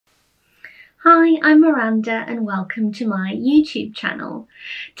Hi, I'm Miranda and welcome to my YouTube channel.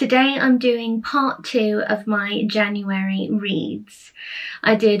 Today I'm doing part 2 of my January reads.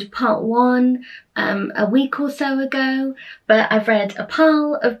 I did part 1 a week or so ago, but I've read a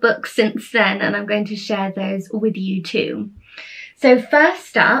pile of books since then and I'm going to share those with you too. So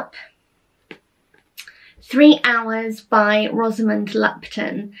first up, 3 Hours by Rosamund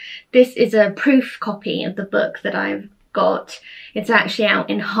Lupton. This is a proof copy of the book that I've got. It's actually out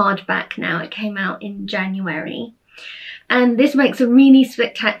in hardback now. It came out in January. And this makes a really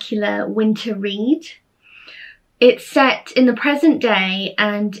spectacular winter read. It's set in the present day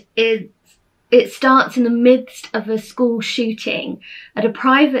and it starts in the midst of a school shooting at a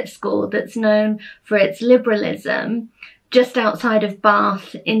private school that's known for its liberalism just outside of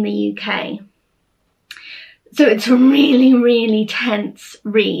Bath in the UK. So it's a really tense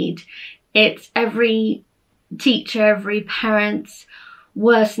read. It's every teacher, every parent's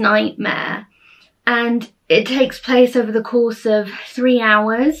worst nightmare, and it takes place over the course of 3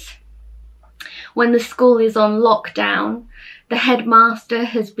 hours when the school is on lockdown. The headmaster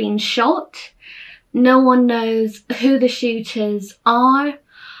has been shot. No one knows who the shooters are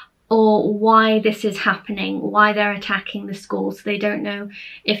or why this is happening, why they're attacking the school. So they don't know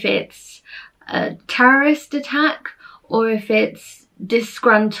if it's a terrorist attack or if it's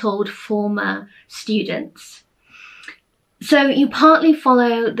disgruntled former students. So you partly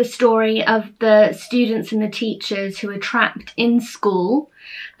follow the story of the students and the teachers who are trapped in school,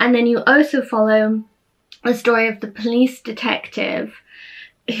 and then you also follow the story of the police detective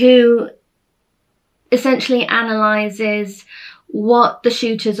who essentially analyses what the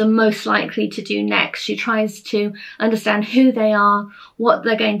shooters are most likely to do next. She tries to understand who they are, what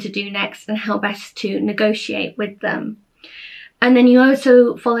they're going to do next, and how best to negotiate with them. And then you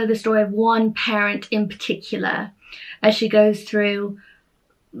also follow the story of one parent in particular as she goes through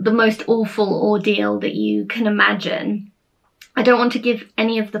the most awful ordeal that you can imagine. I don't want to give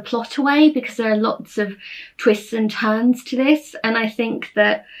any of the plot away because there are lots of twists and turns to this, and I think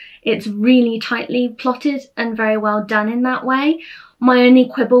that it's really tightly plotted and very well done in that way. My only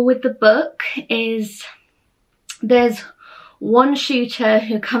quibble with the book is there's one shooter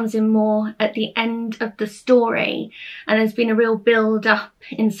who comes in more at the end of the story, and there's been a real build up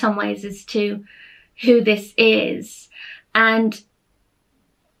in some ways as to who this is, and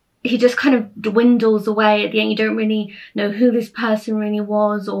he just kind of dwindles away at the end. You don't really know who this person really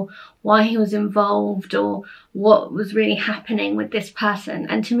was or why he was involved or what was really happening with this person.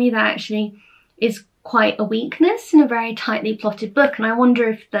 And to me that actually is quite a weakness in a very tightly plotted book, and I wonder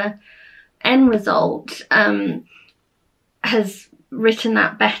if the end result has written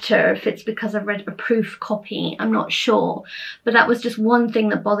that better, if it's because I've read a proof copy, I'm not sure. But that was just one thing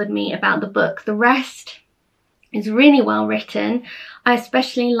that bothered me about the book. The rest is really well written. I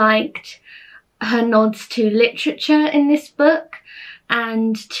especially liked her nods to literature in this book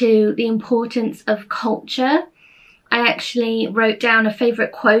and to the importance of culture. I actually wrote down a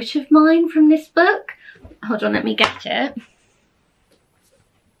favourite quote of mine from this book. Hold on, let me get it.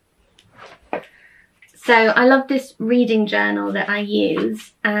 So I love this reading journal that I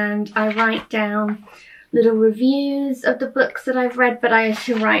use, and I write down little reviews of the books that I've read, but I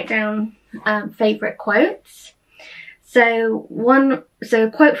also write down favourite quotes. So a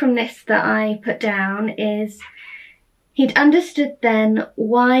quote from this that I put down is, "He'd understood then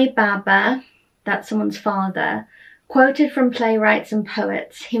why Baba," that's someone's father, "quoted from playwrights and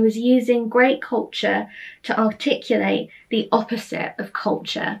poets. He was using great culture to articulate the opposite of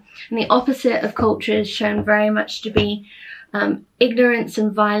culture." And the opposite of culture is shown very much to be ignorance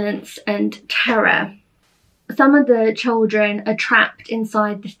and violence and terror. Some of the children are trapped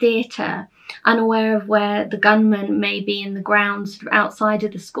inside the theatre, unaware of where the gunman may be in the grounds outside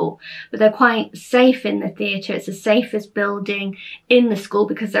of the school, but they're quite safe in the theatre. It's the safest building in the school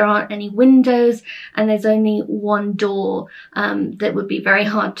because there aren't any windows and there's only one door that would be very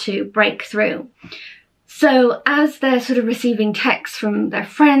hard to break through. So as they're sort of receiving texts from their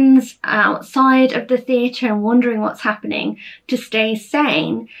friends outside of the theatre and wondering what's happening, to stay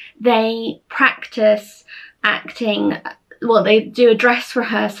sane, they practice acting. Well, they do a dress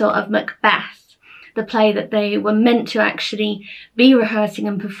rehearsal of Macbeth, the play that they were meant to actually be rehearsing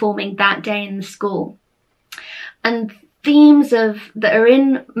and performing that day in the school. And themes that are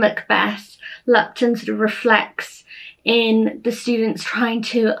in Macbeth, Lupton sort of reflects in the students trying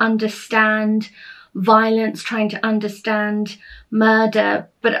to understand violence, trying to understand murder,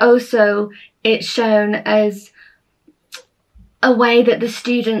 but also it's shown as a way that the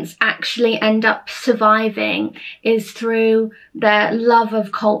students actually end up surviving is through their love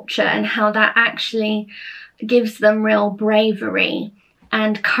of culture and how that actually gives them real bravery.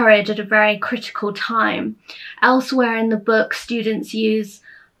 and courage at a very critical time. Elsewhere in the book, students use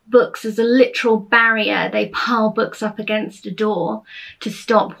books as a literal barrier. They pile books up against a door to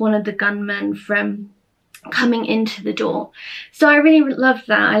stop one of the gunmen from coming into the door. So I really loved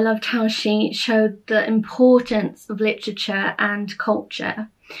that. I loved how she showed the importance of literature and culture.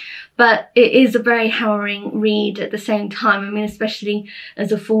 But it is a very harrowing read at the same time. I mean, especially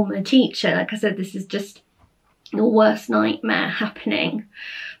as a former teacher, like I said, this is just your worst nightmare happening.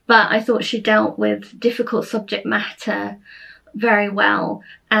 But I thought she dealt with difficult subject matter very well,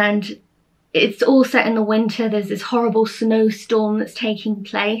 and it's all set in the winter. There's this horrible snowstorm that's taking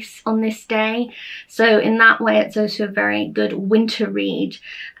place on this day, so in that way it's also a very good winter read,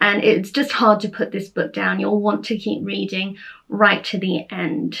 and it's just hard to put this book down. You'll want to keep reading right to the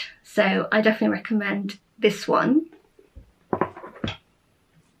end, so I definitely recommend this one.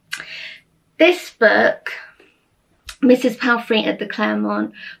 This book, Mrs. Palfrey at the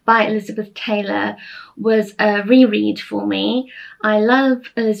Claremont by Elizabeth Taylor, was a reread for me. I love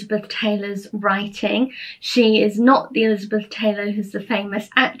Elizabeth Taylor's writing. She is not the Elizabeth Taylor who's the famous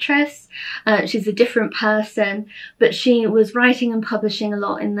actress. She's a different person, but she was writing and publishing a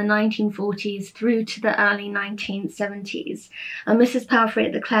lot in the 1940s through to the early 1970s. And Mrs. Palfrey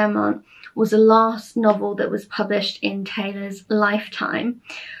at the Claremont was the last novel that was published in Taylor's lifetime.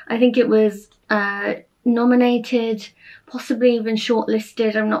 I think it was nominated, possibly even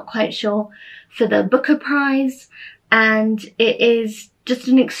shortlisted, I'm not quite sure, for the Booker Prize, and it is just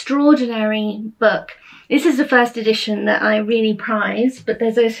an extraordinary book. This is the first edition that I really prize, but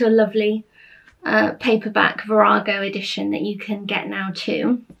there's also a lovely paperback Virago edition that you can get now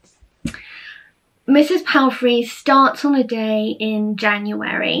too. Mrs. Palfrey starts on a day in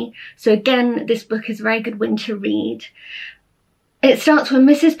January, so again this book is a very good winter read. It starts when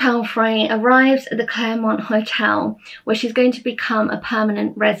Mrs. Palfrey arrives at the Claremont Hotel, where she's going to become a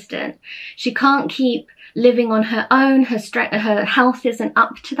permanent resident. She can't keep living on her own, her health isn't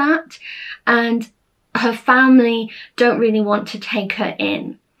up to that, and her family don't really want to take her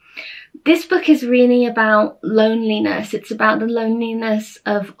in. This book is really about loneliness. It's about the loneliness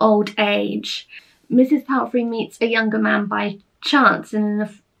of old age. Mrs. Palfrey meets a younger man by chance, and in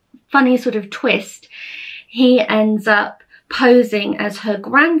a funny sort of twist, he ends up posing as her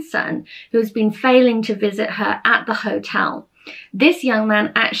grandson, who has been failing to visit her at the hotel. This young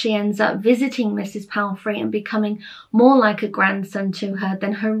man actually ends up visiting Mrs. Palfrey and becoming more like a grandson to her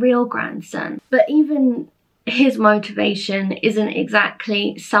than her real grandson. But even his motivation isn't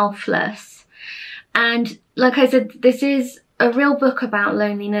exactly selfless. And like I said, this is a real book about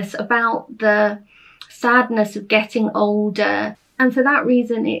loneliness, about the sadness of getting older. And for that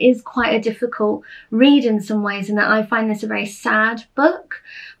reason, it is quite a difficult read in some ways, in that I find this a very sad book,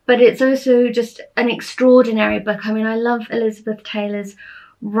 but it's also just an extraordinary book. I mean, I love Elizabeth Taylor's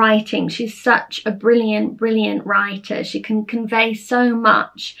writing. She's such a brilliant, brilliant writer. She can convey so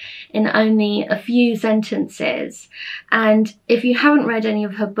much in only a few sentences. And if you haven't read any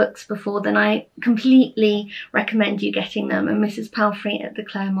of her books before, then I completely recommend you getting them. And Mrs. Palfrey at the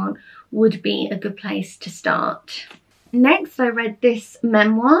Claremont would be a good place to start. Next, I read this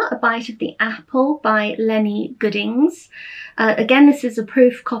memoir, A Bite of the Apple by Lenny Goodings. Again, this is a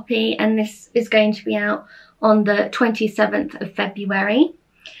proof copy, and this is going to be out on the 27th of February.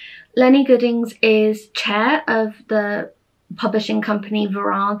 Lenny Goodings is chair of the publishing company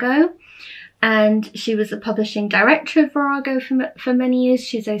Virago, and she was the publishing director of Virago for many years.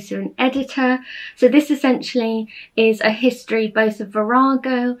 She's also an editor. So this essentially is a history both of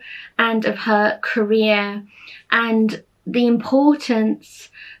Virago and of her career, and the importance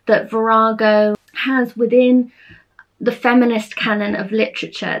that Virago has within the feminist canon of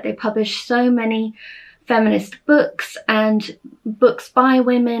literature. They publish so many feminist books and books by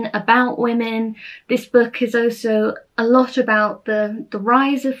women, about women. This book is also a lot about the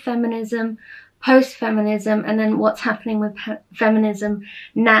rise of feminism, post-feminism, and then what's happening with feminism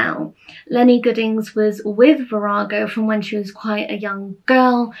now. Lenny Goodings was with Virago from when she was quite a young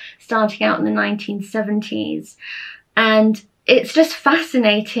girl, starting out in the 1970s. And it's just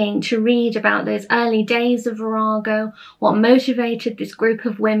fascinating to read about those early days of Virago, what motivated this group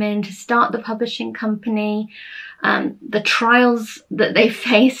of women to start the publishing company, the trials that they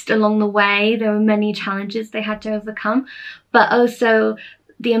faced along the way. There were many challenges they had to overcome, but also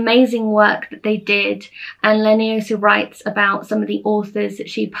the amazing work that they did. And Lenny also writes about some of the authors that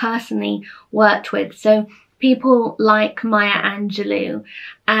she personally worked with. So people like Maya Angelou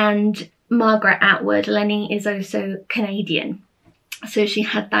and Margaret Atwood. Lenny is also Canadian, so she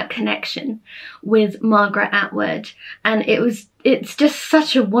had that connection with Margaret Atwood, and it's just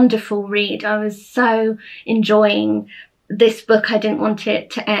such a wonderful read. I was so enjoying this book, I didn't want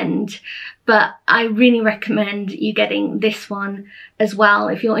it to end, but I really recommend you getting this one as well.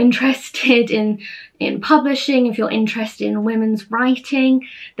 If you're interested in publishing, if you're interested in women's writing,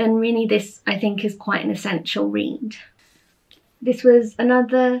 then really this, I think, is quite an essential read. This was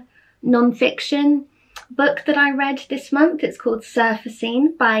another non-fiction book that I read this month. It's called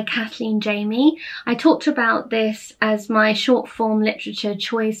Surfacing by Kathleen Jamie. I talked about this as my short form literature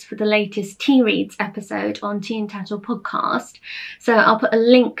choice for the latest Tea Reads episode on Tea and Tattle podcast. So I'll put a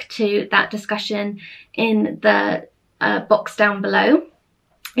link to that discussion in the box down below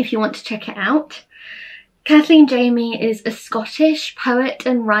if you want to check it out. Kathleen Jamie is a Scottish poet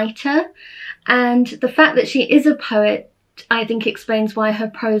and writer, and the fact that she is a poet, I think, explains why her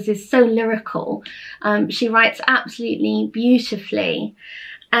prose is so lyrical. She writes absolutely beautifully,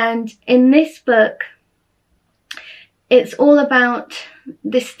 and in this book it's all about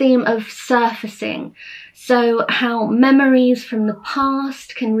this theme of surfacing. So how memories from the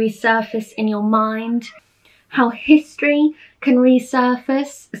past can resurface in your mind, how history can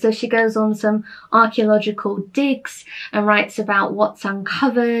resurface. So she goes on some archaeological digs and writes about what's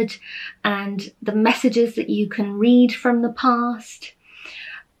uncovered and the messages that you can read from the past.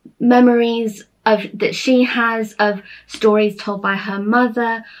 Memories that she has of stories told by her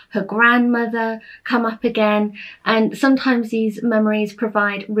mother, her grandmother come up again, and sometimes these memories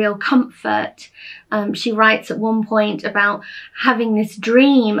provide real comfort. She writes at one point about having this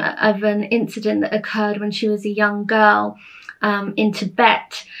dream of an incident that occurred when she was a young girl in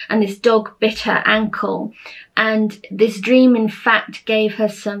Tibet, and this dog bit her ankle, and this dream in fact gave her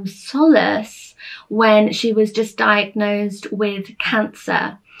some solace when she was just diagnosed with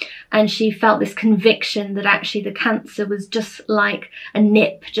cancer. And she felt this conviction that actually the cancer was just like a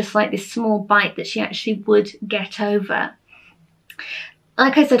nip, just like this small bite that she actually would get over.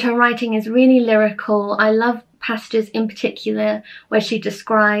 Like I said, her writing is really lyrical. I love passages in particular where she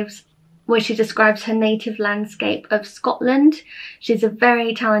describes her native landscape of Scotland. She's a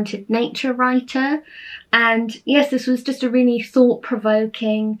very talented nature writer. And yes, this was just a really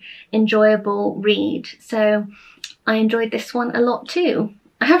thought-provoking, enjoyable read. So I enjoyed this one a lot too.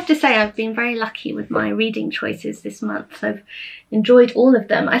 I have to say I've been very lucky with my reading choices this month. I've enjoyed all of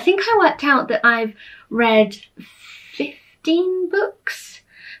them. I think I worked out that I've read 15 books,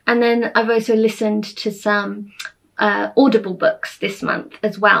 and then I've also listened to some Audible books this month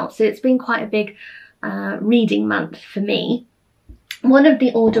as well. So it's been quite a big reading month for me. One of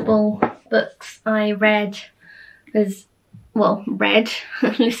the Audible books I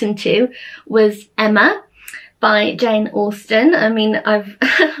listened to was Emma by Jane Austen. I mean, I've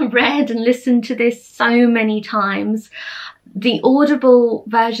read and listened to this so many times. The Audible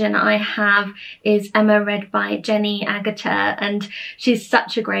version I have is Emma read by Jenny Agutter, and she's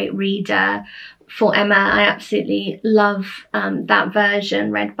such a great reader for Emma. I absolutely love that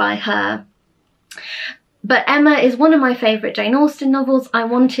version read by her. But Emma is one of my favourite Jane Austen novels. I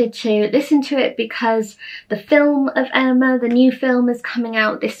wanted to listen to it because the film of Emma, the new film, is coming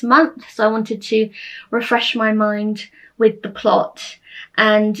out this month. So I wanted to refresh my mind with the plot.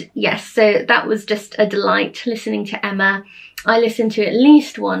 And yes, so that was just a delight listening to Emma. I listen to at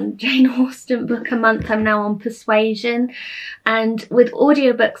least one Jane Austen book a month. I'm now on Persuasion. And with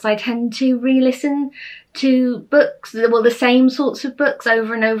audiobooks, I tend to re-listen to books, well, the same sorts of books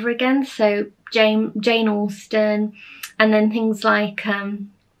over and over again. So Jane Austen, and then things like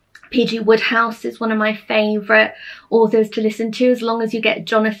P.G. Wodehouse is one of my favourite authors to listen to, as long as you get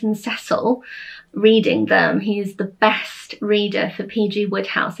Jonathan Cecil reading them. He is the best reader for P.G.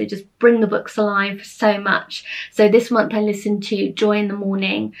 Wodehouse. They just bring the books alive so much. So this month I listened to Joy in the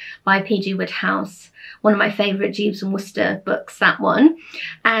Morning by P.G. Wodehouse, one of my favourite Jeeves and Wooster books, that one.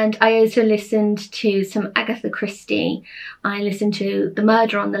 And I also listened to some Agatha Christie. I listened to The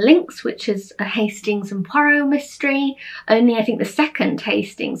Murder on the Links, which is a Hastings and Poirot mystery. Only, I think, the second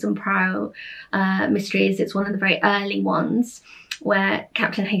Hastings and Poirot mystery is it's one of the very early ones where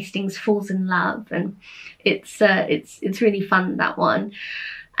Captain Hastings falls in love, and it's really fun, that one.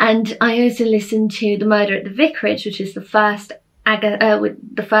 And I also listened to The Murder at the Vicarage, which is the first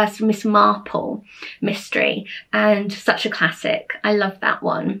Miss Marple mystery, and such a classic. I love that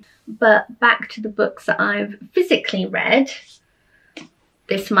one. But back to the books that I've physically read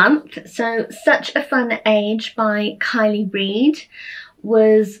this month. So Such a Fun Age by Kylie Reid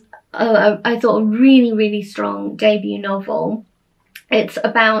was, I thought, a really, really strong debut novel. It's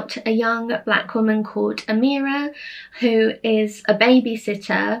about a young black woman called Amira, who is a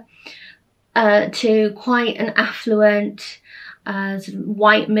babysitter to quite an affluent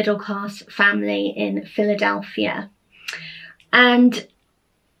white middle-class family in Philadelphia. And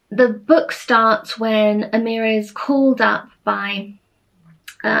the book starts when Amira is called up by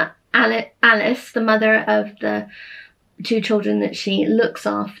Alice, the mother of the 2 children that she looks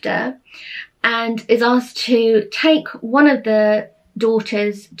after, and is asked to take one of the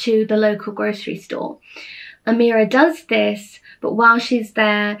daughters to the local grocery store. Amira does this, but while she's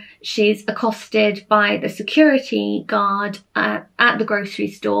there, she's accosted by the security guard at the grocery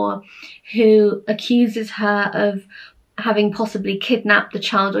store, who accuses her of having possibly kidnapped the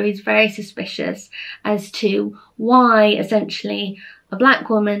child, or he's very suspicious as to why essentially a black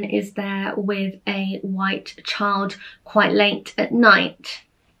woman is there with a white child quite late at night.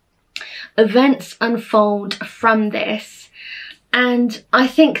 Events unfold from this, and I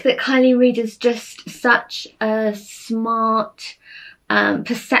think that Kiley Reid is just such a smart,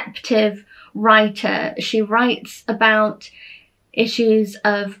 perceptive writer. She writes about issues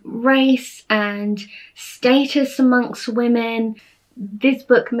of race and status amongst women. This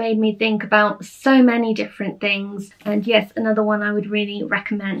book made me think about so many different things, and yes, another one I would really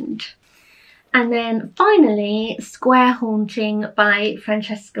recommend. And then finally, Square Haunting by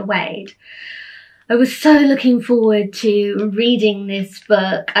Francesca Wade. I was so looking forward to reading this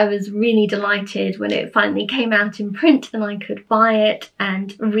book. I was really delighted when it finally came out in print and I could buy it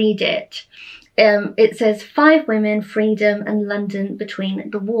and read it. It says 5 women, freedom and London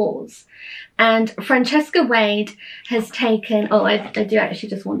between the walls. And Francesca Wade has taken, oh, I do actually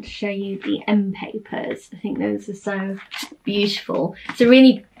just want to show you the end papers. I think those are so beautiful. It's a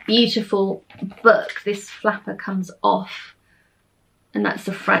really beautiful book. This flapper comes off and that's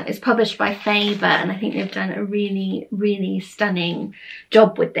the front. It's published by Faber, and I think they've done a really, really stunning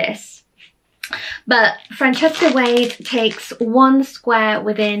job with this. But Francesca Wade takes one square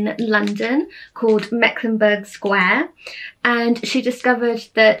within London called Mecklenburgh Square, and she discovered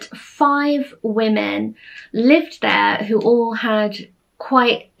that 5 women lived there who all had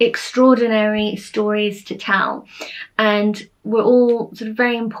quite extraordinary stories to tell, and were all sort of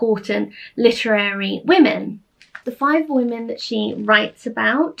very important literary women. The 5 women that she writes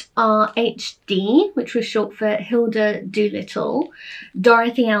about are HD, which was short for Hilda Doolittle,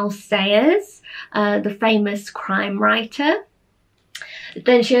 Dorothy L. Sayers, the famous crime writer.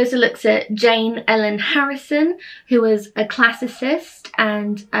 Then she also looks at Jane Ellen Harrison, who was a classicist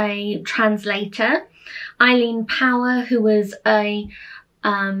and a translator. Eileen Power, who was a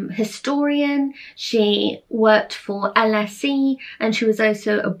historian. She worked for LSE and she was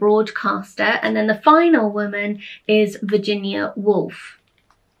also a broadcaster. And then the final woman is Virginia Woolf.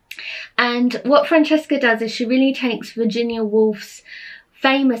 And what Francesca does is she really takes Virginia Woolf's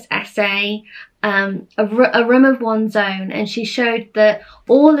famous essay, A Room of One's Own, and she showed that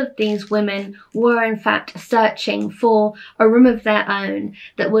all of these women were in fact searching for a room of their own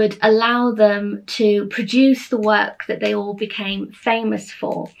that would allow them to produce the work that they all became famous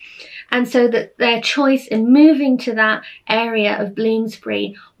for. And so that their choice in moving to that area of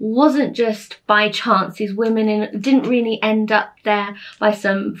Bloomsbury wasn't just by chance. These women didn't really end up there by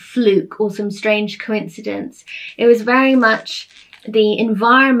some fluke or some strange coincidence. It was very much the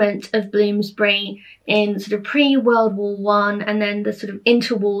environment of Bloomsbury in sort of pre-World War I and then the sort of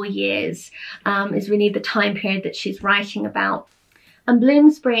interwar years is really the time period that she's writing about. And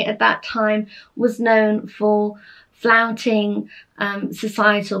Bloomsbury at that time was known for flouting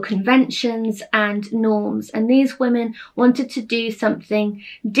societal conventions and norms, and these women wanted to do something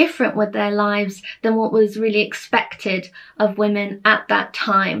different with their lives than what was really expected of women at that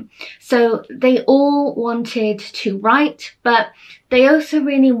time. So they all wanted to write, but they also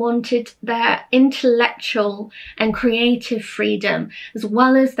really wanted their intellectual and creative freedom as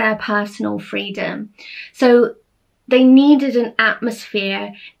well as their personal freedom. So they needed an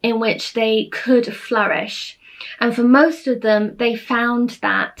atmosphere in which they could flourish. And for most of them, they found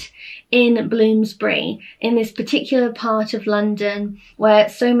that in Bloomsbury, in this particular part of London where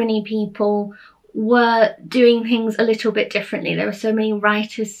so many people were doing things a little bit differently. There were so many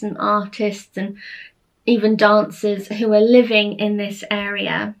writers and artists and even dancers who were living in this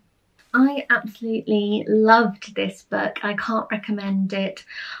area. I absolutely loved this book. I can't recommend it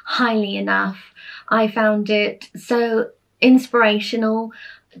highly enough. I found it so inspirational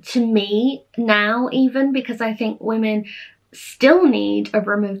to me now, even because I think women still need a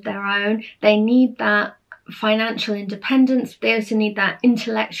room of their own. They need that financial independence. They also need that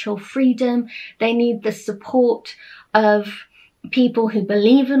intellectual freedom. They need the support of people who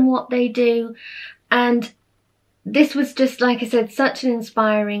believe in what they do. And this was just, like I said, such an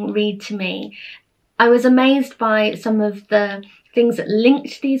inspiring read to me. I was amazed by some of the things that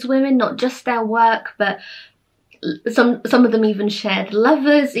linked these women, not just their work, but some of them even shared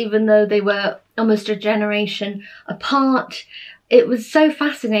lovers, even though they were almost a generation apart. it was so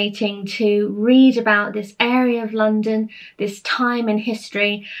fascinating to read about this area of London, this time in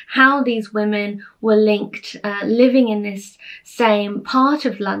history, how these women were linked, living in this same part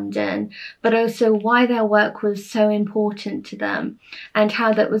of London, but also why their work was so important to them, and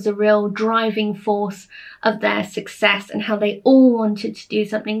how that was a real driving force of their success, and how they all wanted to do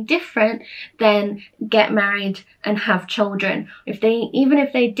something different than get married and have children. Even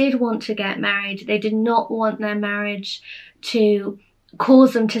if they did want to get married, they did not want their marriage to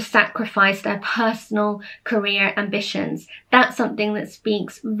cause them to sacrifice their personal career ambitions. That's something that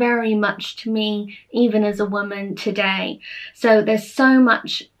speaks very much to me, even as a woman today. So there's so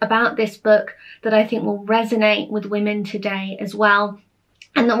much about this book that I think will resonate with women today as well,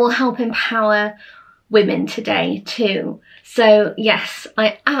 and that will help empower women today too. So yes,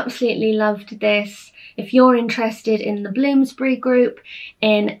 I absolutely loved this. If you're interested in the Bloomsbury Group,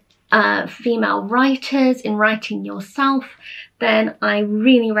 in female writers, in writing yourself, then I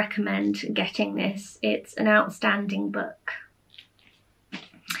really recommend getting this. It's an outstanding book.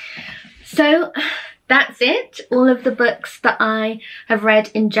 So that's it, all of the books that I have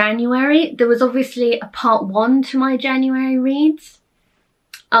read in January. There was obviously a part 1 to my January reads.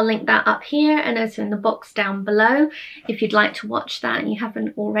 I'll link that up here and also in the box down below if you'd like to watch that and you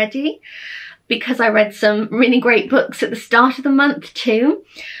haven't already, because I read some really great books at the start of the month too.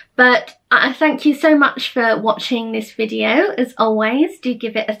 But I thank you so much for watching this video. As always, do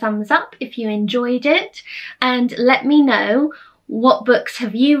give it a thumbs up if you enjoyed it, and let me know what books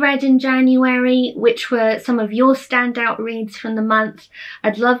have you read in January, which were some of your standout reads from the month.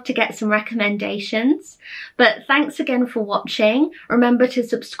 I'd love to get some recommendations. But thanks again for watching. Remember to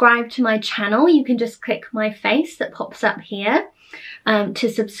subscribe to my channel. You can just click my face that pops up here to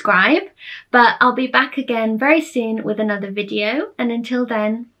subscribe. But I'll be back again very soon with another video, and until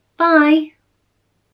then, bye!